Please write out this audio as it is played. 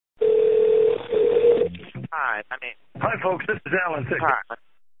Hi, Hi, folks. This is Alan.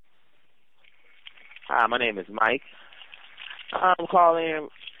 Hi, my name is Mike. I'm calling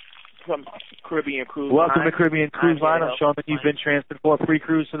from Caribbean Cruise Line. Welcome to Caribbean Cruise Line. I'm showing that you've been transferred for a free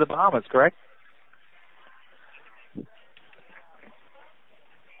cruise to the Bahamas, correct?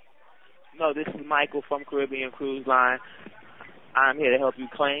 No, this is Michael from Caribbean Cruise Line. I'm here to help you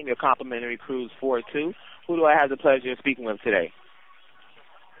claim your complimentary cruise for two. Who do I have the pleasure of speaking with today?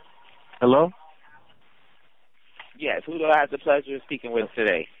 Hello? Yes, who do I have the pleasure of speaking with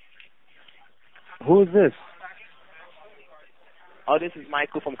today? Who is this? Oh, this is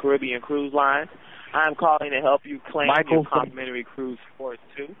Michael from Caribbean Cruise Line. I'm calling to help you claim your complimentary cruise for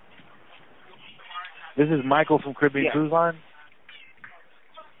two. This is Michael from Caribbean Cruise Line?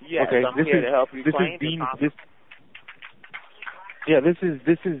 Yes, okay, I'm here to help you claim this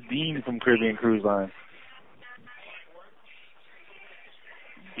is Dean from Caribbean Cruise Line.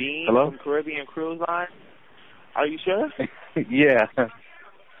 Dean Hello? from Caribbean Cruise Line? Are you sure? Yeah.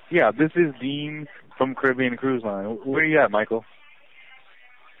 Yeah, this is Dean from Caribbean Cruise Line. Where are you at, Michael?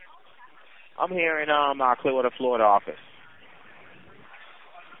 I'm here in our Clearwater, Florida office.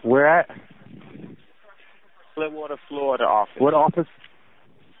 Where at? Clearwater, Florida office. What office?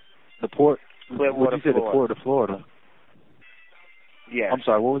 The port? Clearwater, what did you say, Florida. the port of Florida? Yes. I'm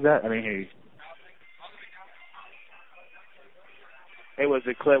sorry, what was that? I didn't hear you. It was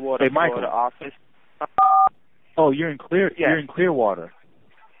the Clearwater, Florida office. Oh, you're in You're in Clearwater.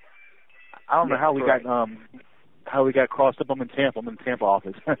 I don't know how we got crossed up. I'm in Tampa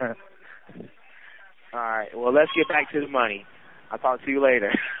office. All right. Well, let's get back to the money. I'll talk to you later.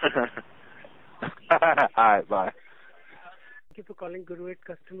 All right, bye. Thank you for calling Guruet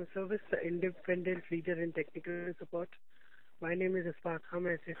Customer Service, the independent leader in technical support. My name is Isfaq. How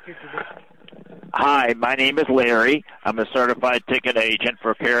may I assist you today? Hi, my name is Larry. I'm a certified ticket agent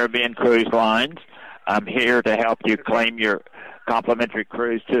for Caribbean Cruise Lines. I'm here to help you claim your complimentary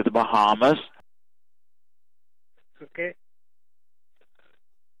cruise to the Bahamas. Okay.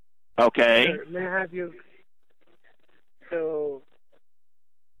 Okay. Sure. May I have you? So,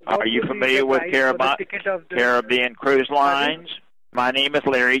 are you familiar with Caribbean Cruise Lines? My name is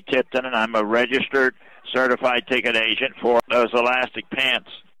Larry Tipton, and I'm a registered certified ticket agent for those elastic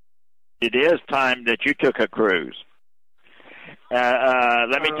pants. It is time that you took a cruise.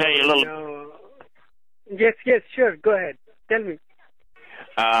 Let me tell you a little. No. Yes, sure. Go ahead. Tell me.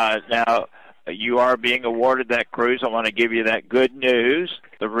 Now, you are being awarded that cruise. I want to give you that good news.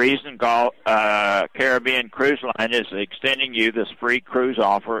 The reason Caribbean Cruise Line is extending you this free cruise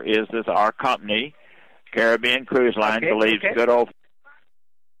offer is that our company, Caribbean Cruise Line, believes good old...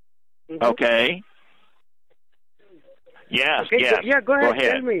 Okay. Yes, okay, yes. Yeah, go ahead.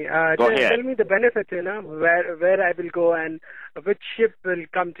 Tell me. Tell me the benefits, where I will go and which ship will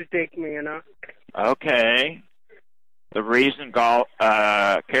come to take me, Okay. The reason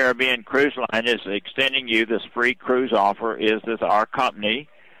Caribbean Cruise Line is extending you this free cruise offer is that our company,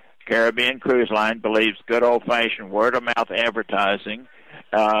 Caribbean Cruise Line, believes good old-fashioned word-of-mouth advertising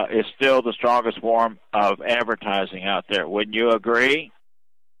is still the strongest form of advertising out there. Wouldn't you agree?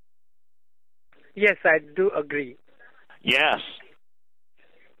 Yes, I do agree. Yes.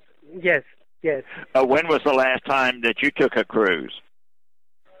 Yes. When was the last time that you took a cruise?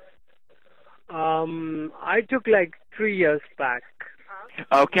 I took like 3 years back.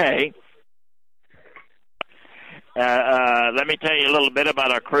 Okay. Let me tell you a little bit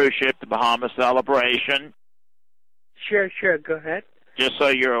about our cruise ship, the Bahamas Celebration. Sure. Go ahead. Just so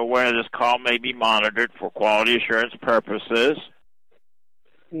you're aware, this call may be monitored for quality assurance purposes.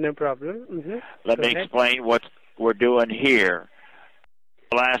 No problem. Mm-hmm. Let me explain what we're doing here.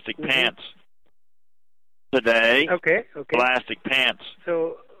 Elastic pants today. Okay. Elastic pants.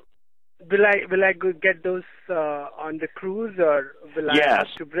 So, will I go get those on the cruise, or will I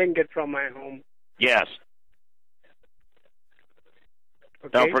have to bring it from my home? Yes.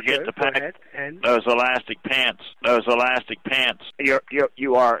 Okay, don't forget to pack those elastic pants. Those elastic pants. You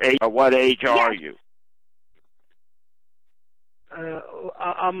are what age are you?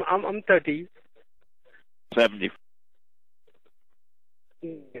 I'm 30. 70.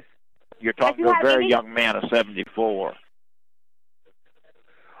 Yes. You're talking to a very young man of 74.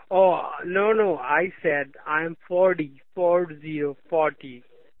 Oh, no, I said I'm 40.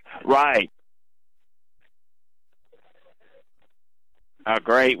 Right.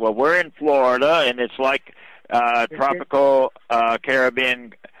 Great. Well, we're in Florida, and it's like tropical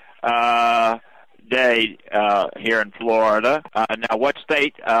Caribbean day here in Florida. Now, what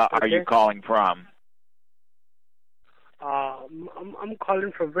state are you calling from? I'm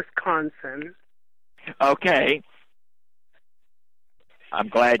calling from Wisconsin. Okay. I'm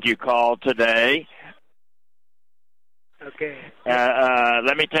glad you called today. Okay.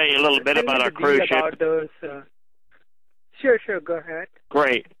 Let me tell you a little bit about our cruise ship. About those, sure, go ahead.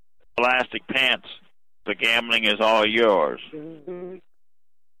 Great. Elastic pants. The gambling is all yours. Mm-hmm.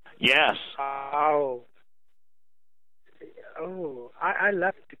 Yes. Oh, I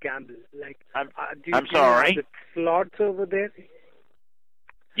love to gamble. Like, do I'm sorry? You have the slots over there?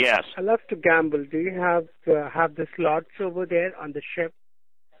 Yes. I love to gamble. Do you have the slots over there on the ship?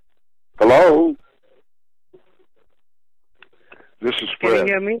 Hello? This is Fred. Can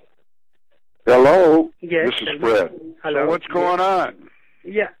you hear me? Hello? Yes. This is Fred. Hello. So what's going on?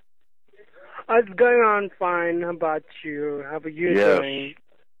 Yeah. It's going on fine. How about you? How are you doing?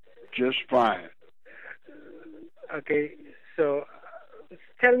 Just fine. Okay. So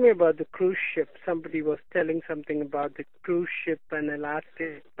tell me about the cruise ship. Somebody was telling something about the cruise ship and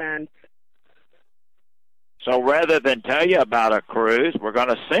elastic pants. So rather than tell you about a cruise, we're going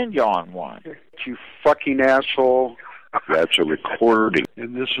to send you on one. You fucking asshole. That's a recording.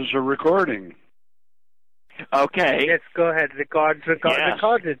 And this is a recording. Okay. Yes, go ahead. Record Yes.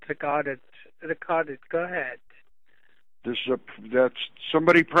 Record it. Go ahead. That's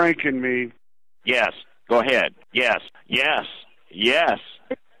somebody pranking me. Yes. Go ahead. Yes.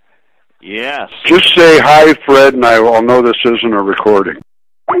 Just say hi, Fred, and I'll know this isn't a recording.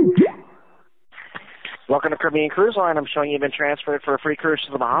 Welcome to Caribbean Cruise Line. I'm showing you've been transferred for a free cruise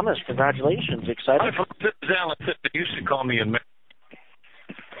to the Bahamas. Congratulations. Excited? This is Alan. They used to call me in.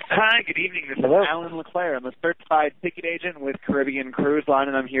 Hi, good evening. This Hello. is Alan LeClaire. I'm a certified ticket agent with Caribbean Cruise Line,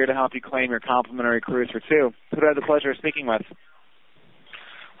 and I'm here to help you claim your complimentary cruise for two. Who do I have the pleasure of speaking with?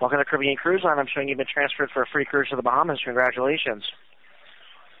 Welcome to Caribbean Cruise Line. I'm showing you've been transferred for a free cruise to the Bahamas. Congratulations.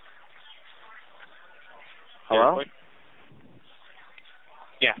 Hello?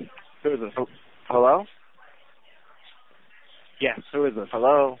 Yeah. Who is this? Hello? Yes, who is this?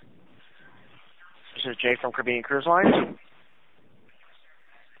 Hello? This is Jay from Caribbean Cruise Line.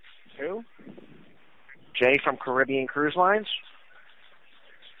 Who? Jay from Caribbean Cruise Lines.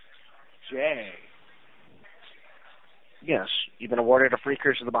 Jay. Yes, you've been awarded a free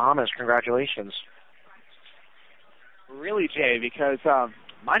cruise to the Bahamas. Congratulations. Really, Jay, because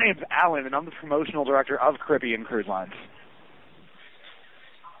my name's Alan, and I'm the promotional director of Caribbean Cruise Lines.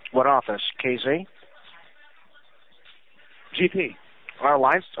 What office? KZ? GP. Our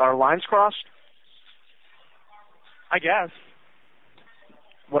lines crossed? I guess.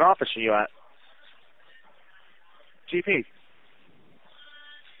 What office are you at? GP.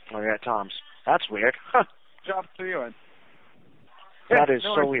 Oh, you're at Tom's. That's weird. Huh. What office are you in? That is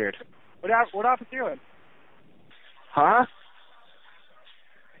no so worries. weird. What office are you in? Huh?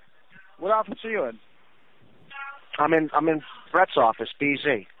 What office are you in? I'm in Brett's office,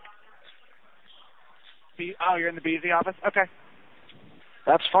 BZ. Oh, you're in the BZ office? Okay.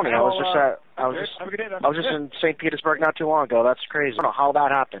 That's funny. I was have a good day, then. I was just in St. Petersburg not too long ago. That's crazy. I don't know how that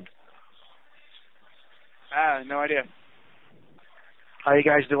happened. No idea. How you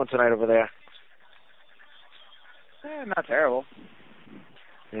guys doing tonight over there? Not terrible.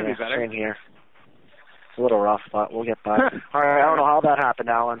 Yeah, be better. same here. It's a little rough, but we'll get by. All right, I don't know how that happened,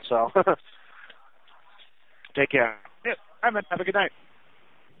 Alan, so take care. Yeah, all right, man. Have a good night.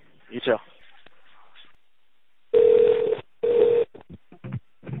 You too.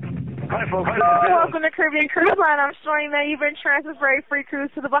 Hi, folks. Welcome to Caribbean Cruise Line. I'm showing that you've been transferred for a free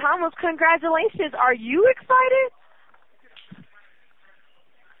cruise to the Bahamas. Congratulations. Are you excited?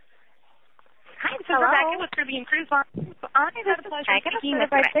 Hi, this is Rebecca with Caribbean Cruise Line. I have the pleasure of speaking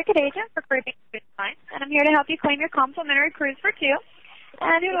with a ticket agent for Caribbean Cruise Line, and I'm here to help you claim your complimentary cruise for two.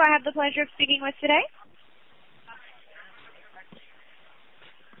 And who do I have the pleasure of speaking with today?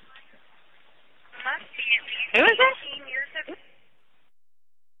 Who is it?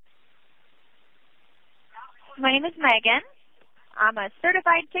 My name is Megan. I'm a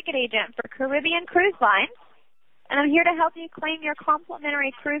certified ticket agent for Caribbean Cruise Line, and I'm here to help you claim your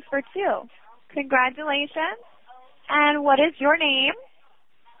complimentary cruise for two. Congratulations. And what is your name?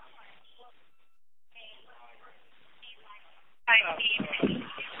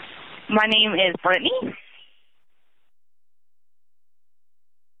 My name is Brittany.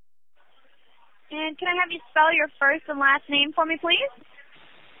 And can I have you spell your first and last name for me, please?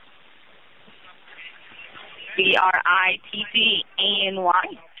 Brittany.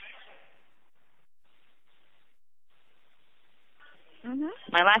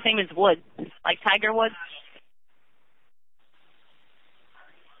 My last name is Woods, like Tiger Woods.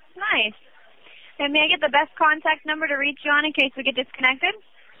 Nice. And may I get the best contact number to reach you on in case we get disconnected?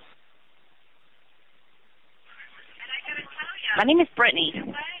 My name is Brittany.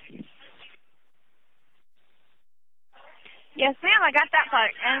 Yes, ma'am, I got that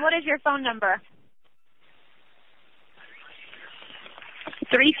part. And what is your phone number?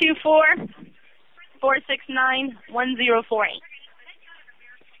 324-469-1048.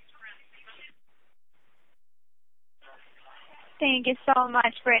 Thank you so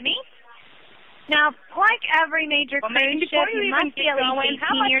much, Brittany. Now, like every major cruise ship, you must be at least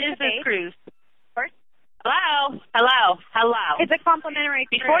 18 years of age. Cruise? Hello? Hello? Hello? It's a complimentary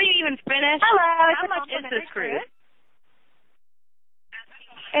cruise. Before you even finish, how much is this cruise?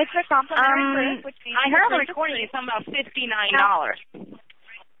 It's a complimentary cruise, which means I heard on the recording it's something about $59.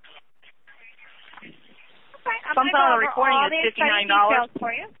 Something on the recording is $59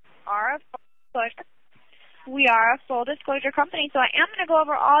 for you. We are a full disclosure company, so I am going to go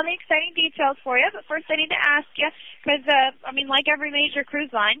over all the exciting details for you. But first, I need to ask you, because like every major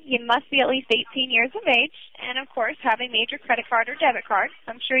cruise line, you must be at least 18 years of age, and of course, have a major credit card or debit card.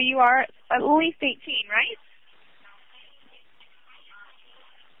 I'm sure you are at least 18, right?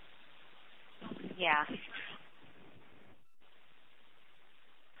 Yeah.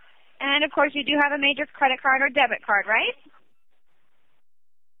 And of course, you do have a major credit card or debit card, right?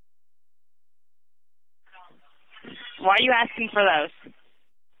 Why are you asking for those?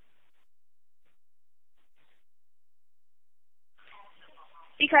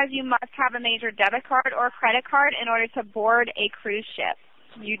 Because you must have a major debit card or credit card in order to board a cruise ship.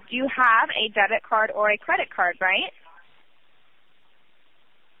 You do have a debit card or a credit card, right?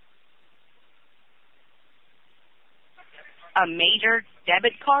 A major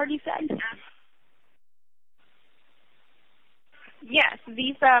debit card, you said? Yes,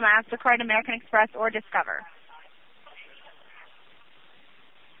 Visa, MasterCard, American Express, or Discover.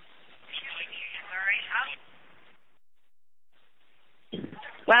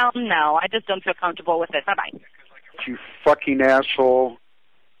 Well, no, I just don't feel comfortable with it. Bye-bye. You fucking asshole.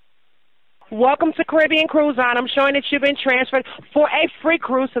 Welcome to Caribbean Cruise Line. I'm showing that you've been transferred for a free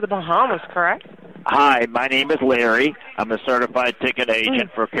cruise to the Bahamas, correct? Hi, my name is Larry. I'm a certified ticket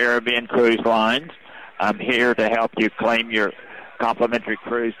agent for Caribbean Cruise Lines. I'm here to help you claim your complimentary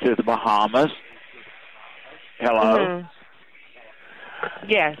cruise to the Bahamas. Hello? Mm-hmm.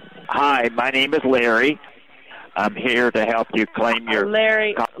 Yes. Hi, my name is Larry. I'm here to help you claim your...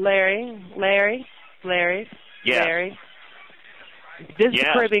 Larry. Yes. Larry. This is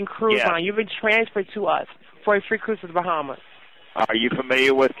Yes. Caribbean Cruise Yes. Line. You've been transferred to us for a free cruise to the Bahamas. Are you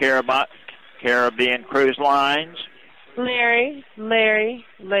familiar with Caribbean Cruise Lines? Larry.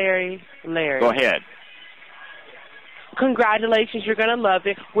 Go ahead. Congratulations, you're going to love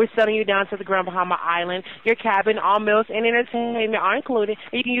it. We're sending you down to the Grand Bahama Island. Your cabin, all meals, and entertainment are included.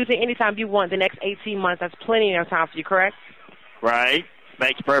 You can use it anytime you want the next 18 months. That's plenty of time for you, correct? Right.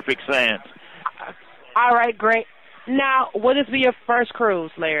 Makes perfect sense. All right, great. Now, will this be your first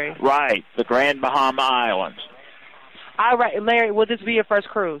cruise, Larry? Right. The Grand Bahama Islands. All right, Larry, will this be your first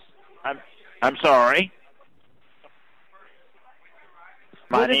cruise? I'm sorry.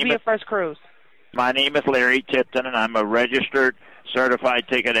 Will this be your first cruise? My name is Larry Tipton, and I'm a registered certified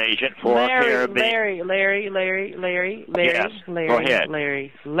ticket agent for Caribbean. Larry. Yes. Go ahead.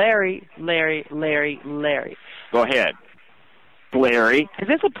 Larry. Go ahead. Larry. Is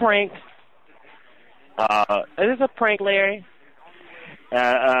this a prank? Is this a prank, Larry?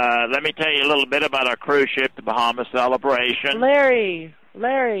 Let me tell you a little bit about our cruise ship, the Bahamas Celebration. Larry.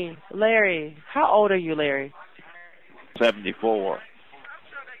 How old are you, Larry? 74.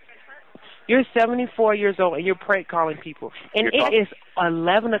 You're 74 years old, and you're prank calling people. And it is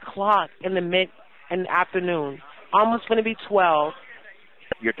 11 o'clock in the afternoon. Almost going to be 12.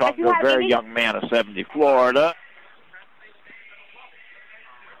 You're talking to a very young man of 70, Florida.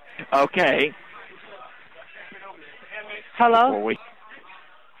 Okay. Hello?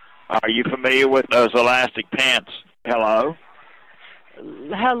 Are you familiar with those elastic pants? Hello?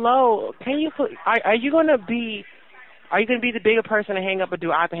 Hello. Can you put? Are you going to be the bigger person to hang up, or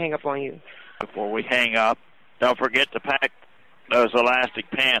do I have to hang up on you? Before we hang up, don't forget to pack those elastic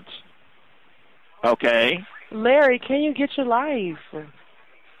pants. Okay? Larry, can you get your life?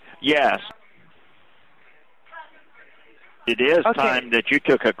 Yes. It is time that you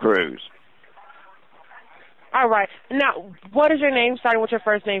took a cruise. All right. Now, what is your name, starting with your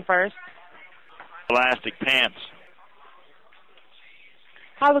first name first? Elastic pants.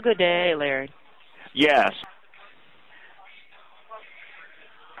 Have a good day, Larry. Yes.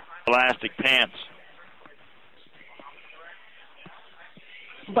 Elastic pants.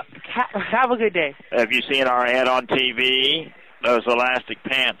 But have a good day. Have you seen our ad on TV? Those elastic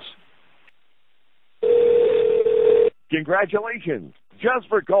pants. Congratulations. Just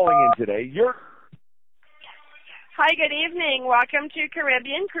for calling in today, you're... Hi, good evening. Welcome to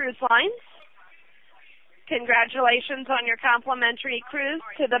Caribbean Cruise Lines. Congratulations on your complimentary cruise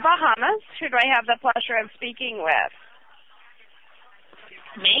to the Bahamas. Who do I have the pleasure of speaking with?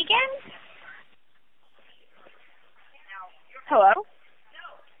 Megan? Hello?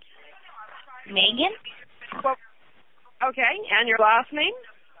 Megan? Well, okay, and your last name?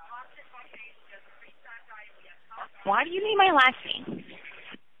 Why do you need my last name?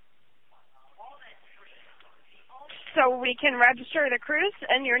 So we can register the cruise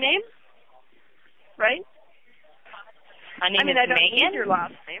and your name? Right? My name is I don't Megan. need your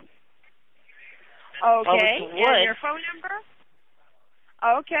last name. Okay, Oh, and your phone number?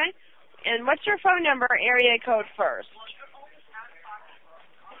 Okay, and what's your phone number, area code first?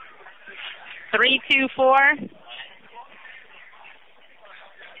 324-469-1048.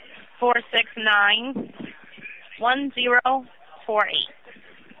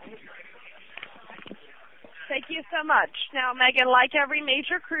 Thank you so much. Now, Megan, like every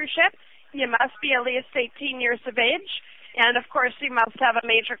major cruise ship, you must be at least 18 years of age, and of course you must have a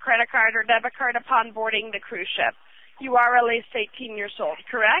major credit card or debit card upon boarding the cruise ship. You are at least 18 years old,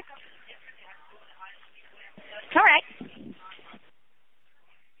 correct? Correct.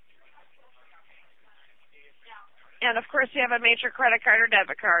 And of course you have a major credit card or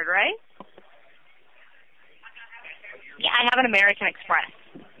debit card, right? Yeah, I have an American Express.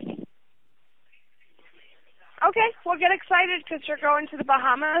 Okay, well get excited because you're going to the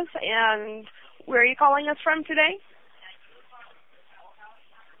Bahamas, and where are you calling us from today?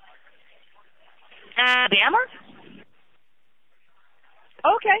 Alabama?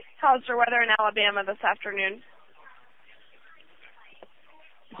 Okay, how's the weather in Alabama this afternoon?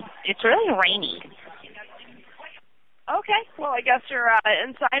 It's really rainy. Okay, well I guess you're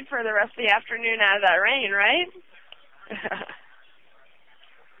inside for the rest of the afternoon out of that rain, right?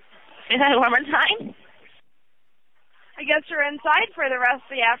 Say that one more time? I guess you're inside for the rest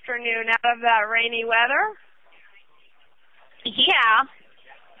of the afternoon out of that rainy weather? Yeah.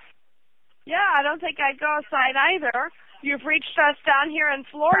 Yeah, I don't think I'd go outside either. You've reached us down here in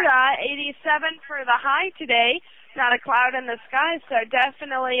Florida, 87 for the high today, not a cloud in the sky, so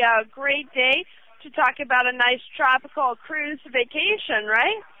definitely a great day to talk about a nice tropical cruise vacation,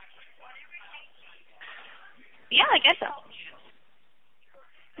 right? Yeah, I guess so.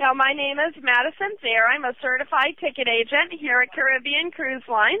 Now, my name is Madison Thayer. I'm a certified ticket agent here at Caribbean Cruise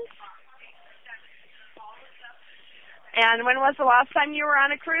Lines. And when was the last time you were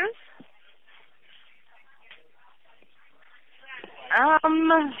on a cruise?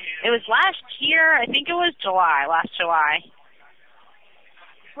 It was last year. I think it was last July.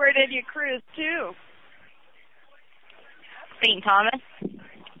 Where did you cruise to? St. Thomas.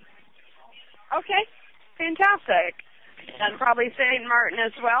 Okay, fantastic. And probably St. Martin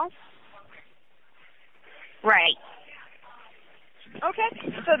as well? Right. Okay,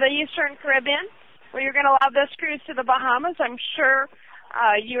 so the Eastern Caribbean. Well, you're going to love this cruise to the Bahamas. I'm sure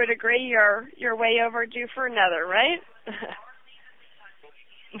you would agree you're way overdue for another, right?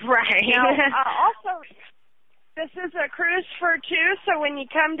 Right. Now, also, this is a cruise for two, so when you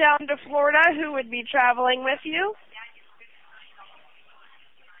come down to Florida, who would be traveling with you?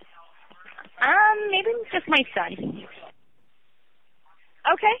 Maybe just my son.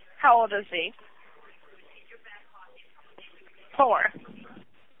 Okay. How old is he? 4.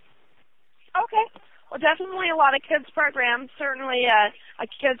 Okay. Well, definitely a lot of kids programs. Certainly a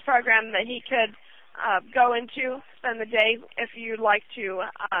kids program that he could go into, spend the day if you'd like to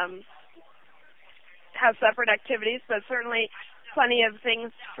have separate activities, but certainly plenty of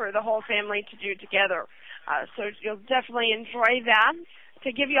things for the whole family to do together. So you'll definitely enjoy that. To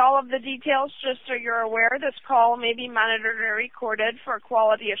give you all of the details, just so you're aware, this call may be monitored or recorded for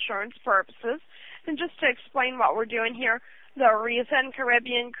quality assurance purposes. And just to explain what we're doing here, the reason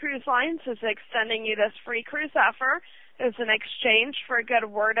Caribbean Cruise Lines is extending you this free cruise offer is in exchange for good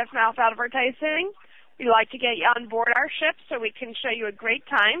word-of-mouth advertising. We'd like to get you on board our ship so we can show you a great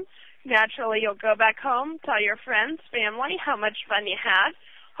time. Naturally, you'll go back home, tell your friends, family how much fun you had.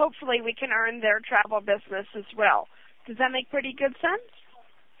 Hopefully, we can earn their travel business as well. Does that make pretty good sense?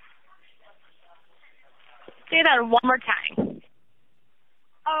 Say that one more time.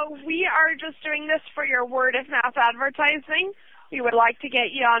 Oh, we are just doing this for your word-of-mouth advertising. We would like to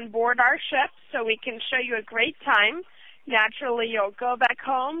get you on board our ship so we can show you a great time. Naturally, you'll go back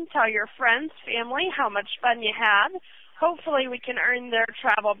home, tell your friends, family how much fun you had. Hopefully, we can earn their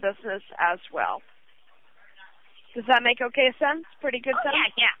travel business as well. Does that make okay sense? Pretty good sense?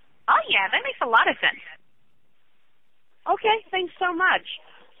 Yeah. Oh, yeah, that makes a lot of sense. Okay, thanks so much.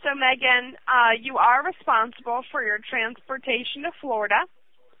 So, Megan, you are responsible for your transportation to Florida.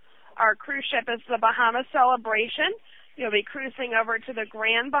 Our cruise ship is the Bahamas Celebration. You'll be cruising over to the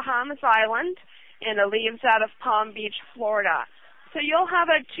Grand Bahamas Island, and it leaves out of Palm Beach, Florida. So you'll have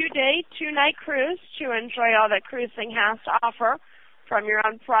a 2-day, 2-night cruise to enjoy all that cruising has to offer. From your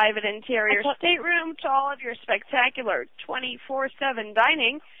own private interior stateroom to all of your spectacular 24/7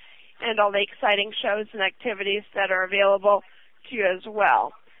 dining and all the exciting shows and activities that are available to you as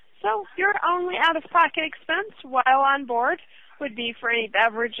well. So your only out-of-pocket expense while on board would be for any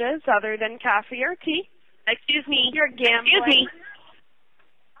beverages other than coffee or tea. Excuse me. You're gambling. Excuse me.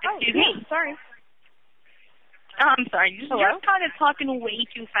 Excuse me. Sorry. I'm sorry. You're kind of talking way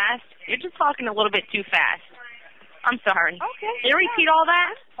too fast. You're just talking a little bit too fast. I'm sorry. Okay. Can you repeat all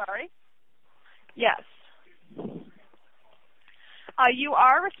that? Sorry. Yes. You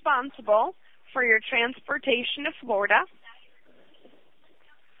are responsible for your transportation to Florida.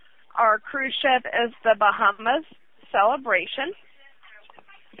 Our cruise ship is the Bahamas Celebration.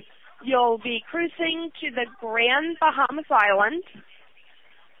 You'll be cruising to the Grand Bahamas Island,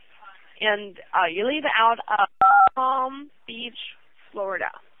 and you leave out of Palm Beach, Florida.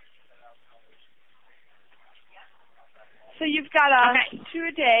 So you've got a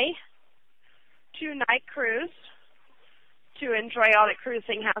 2-day, 2-night cruise to enjoy all that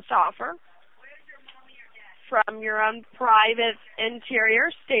cruising has to offer. From your own private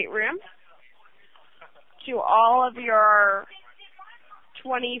interior stateroom to all of your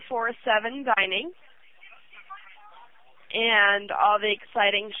 24/7 dining and all the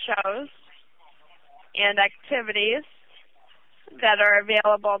exciting shows and activities that are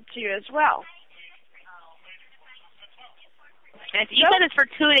available to you as well. And you said it's for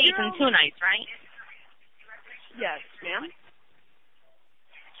 2 days and 2 nights, right? Yes, ma'am.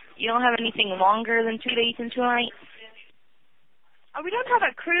 You don't have anything longer than 2 days and 2 nights? We don't have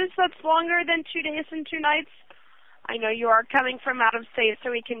a cruise that's longer than 2 days and 2 nights. I know you are coming from out of state,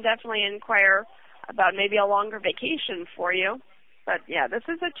 so we can definitely inquire about maybe a longer vacation for you. But yeah, this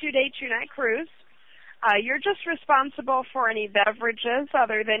is a 2-day, 2-night cruise. You're just responsible for any beverages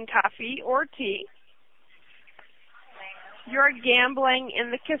other than coffee or tea. You're gambling in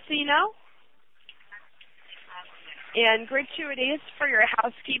the casino. And gratuities for your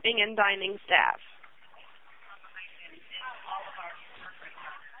housekeeping and dining staff.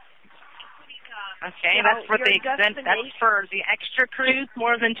 Okay, that's for the that's for the extra cruise,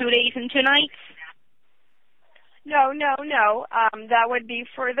 more than 2 days and 2 nights? No. That would be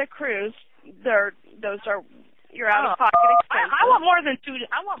for the cruise. Those are your out-of-pocket expenses. I want more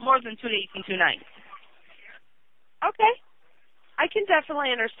than 2 days and 2 nights. Okay. I can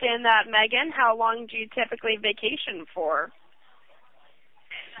definitely understand that, Megan. How long do you typically vacation for?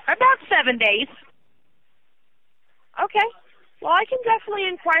 About 7 days. Okay. Well, I can definitely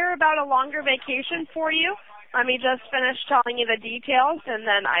inquire about a longer vacation for you. Let me just finish telling you the details, and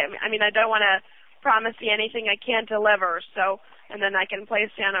then I don't want to promise you anything I can't deliver. So, and then I can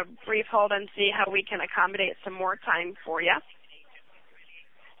place you on a brief hold and see how we can accommodate some more time for you.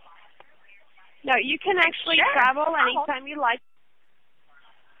 No, you can actually travel anytime you like.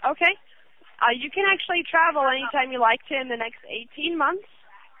 Okay. You can actually travel anytime you like to in the next 18 months.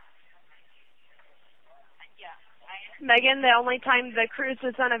 Megan, the only time the cruise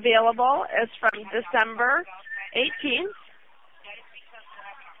is unavailable is from December 18th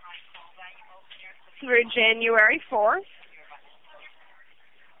through January 4th.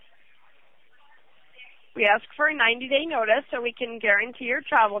 We ask for a 90-day notice so we can guarantee your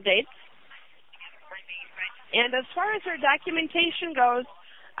travel dates. And as far as your documentation goes,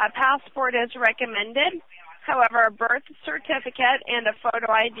 a passport is recommended. However, a birth certificate and a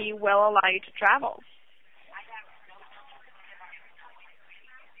photo ID will allow you to travel.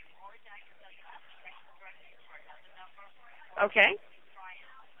 Okay.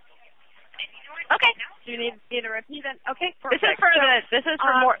 Okay. Do you need me to repeat it? Okay. Perfect. This is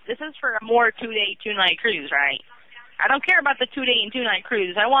for a more 2-day, 2-night cruise, right? I don't care about the 2-day and 2-night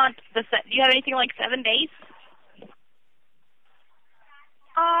cruise. I want do you have anything like 7 days?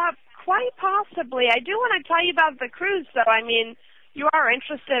 Quite possibly. I do want to tell you about the cruise, though. I mean, you are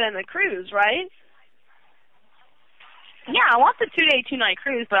interested in the cruise, right? Yeah, I want the 2-day, 2-night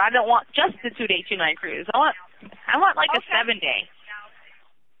cruise, but I don't want just the 2-day, 2-night cruise. I want like a 7-day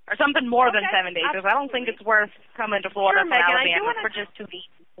or something more than 7 days, because I don't think it's worth coming to Florida from Alabama for just 2 days,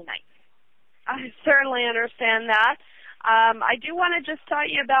 2 nights. I certainly understand that. I do want to just tell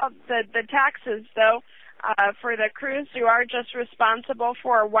you about the taxes, though. For the cruise, you are just responsible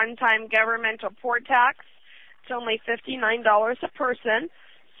for a one-time governmental port tax. It's only $59 a person.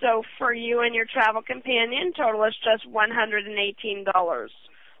 So for you and your travel companion, total is just $118.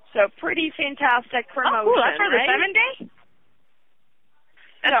 So pretty fantastic promotion, cool. That's for the right? 7 day?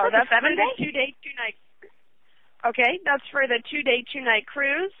 No, that's for 7 the day? 2-day, 2-night. Okay, that's for the 2-day, 2-night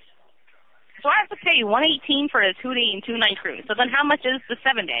cruise. So I have to pay $118 for a 2-day and 2-night cruise. So then how much is the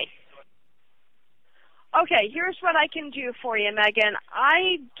 7 day? Okay, here's what I can do for you, Megan.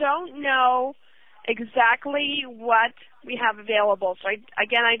 I don't know exactly what we have available, so I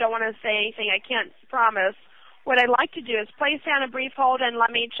don't want to say anything I can't promise. What I'd like to do is place down a brief hold and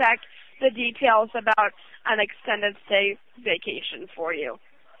let me check the details about an extended stay vacation for you.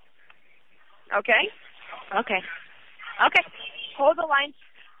 Okay? Okay. Okay. Hold the line.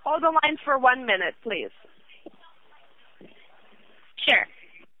 Hold the line for 1 minute, please. Sure.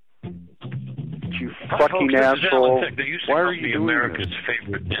 You fucking asshole. Why are you doing America's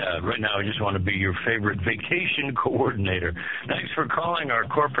favorite dad? Right now, I just want to be your favorite vacation coordinator. Thanks for calling our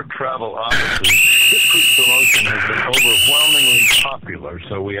corporate travel offices. This cruise promotion has been overwhelmingly popular,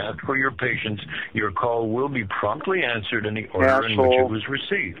 so we ask for your patience. Your call will be promptly answered in the order in which it was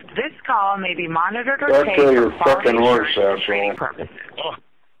received. This call may be monitored or That's taped your for fucking horse, quality asshole. purposes. Oh.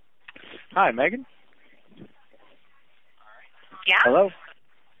 Hi, Megan. Yeah? Hello.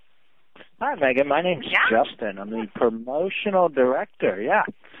 Hi, Megan. My name's Justin. I'm the promotional director,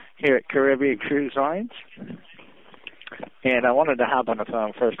 here at Caribbean Cruise Lines. And I wanted to hop on the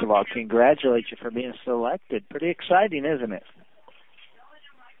phone, first of all, congratulate you for being selected. Pretty exciting, isn't it?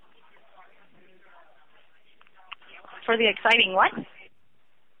 For the exciting what?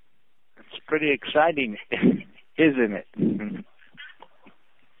 It's pretty exciting, isn't it?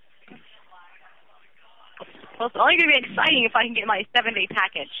 Well, it's only going to be exciting if I can get my 7-day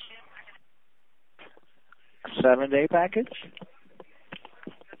package. 7-day package?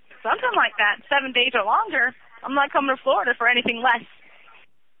 Something like that. 7 days or longer. I'm not coming to Florida for anything less.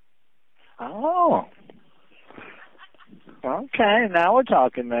 Oh. Okay, now we're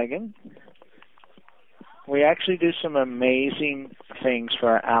talking, Megan. We actually do some amazing things for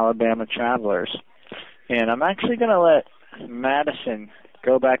our Alabama travelers. And I'm actually going to let Madison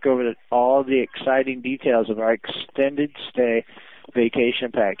go back over all the exciting details of our extended stay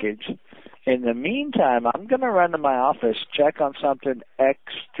vacation package. In the meantime, I'm going to run to my office, check on something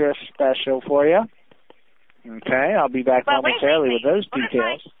extra special for you. Okay, I'll be back momentarily with those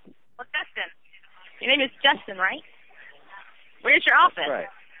details. Well, Justin. Your name is Justin, right? Where's your office? That's right.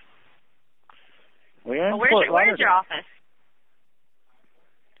 We're in where's your office?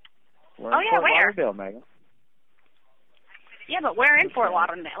 We're in Fort where? Lauderdale, Megan. Yeah, but where in Fort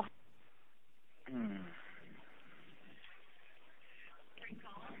Lauderdale?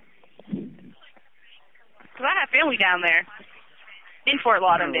 Because I have family down there in Fort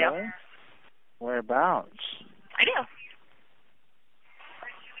Lauderdale. Really? Whereabouts? I do.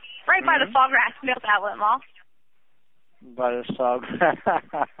 Right by the Sawgrass Mills Outlet Mall. By the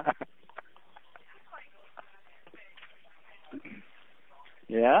Sawgrass.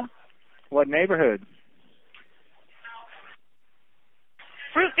 Yeah? What neighborhood?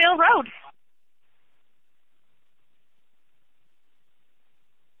 Fruitville Road.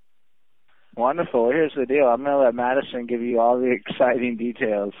 Wonderful. Here's the deal. I'm going to let Madison give you all the exciting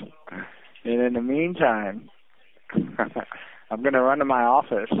details. And in the meantime, I'm going to run to my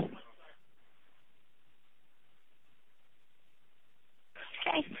office.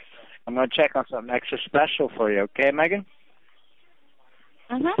 Okay. I'm going to check on something extra special for you. Okay, Megan?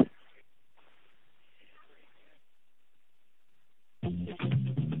 Mm-hmm.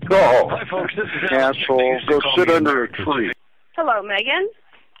 Go. Hi, folks. This is asshole. Go sit under a tree. Hello, Megan.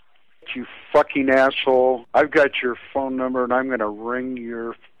 You fucking asshole. I've got your phone number, and I'm going to wring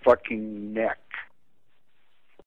your fucking neck.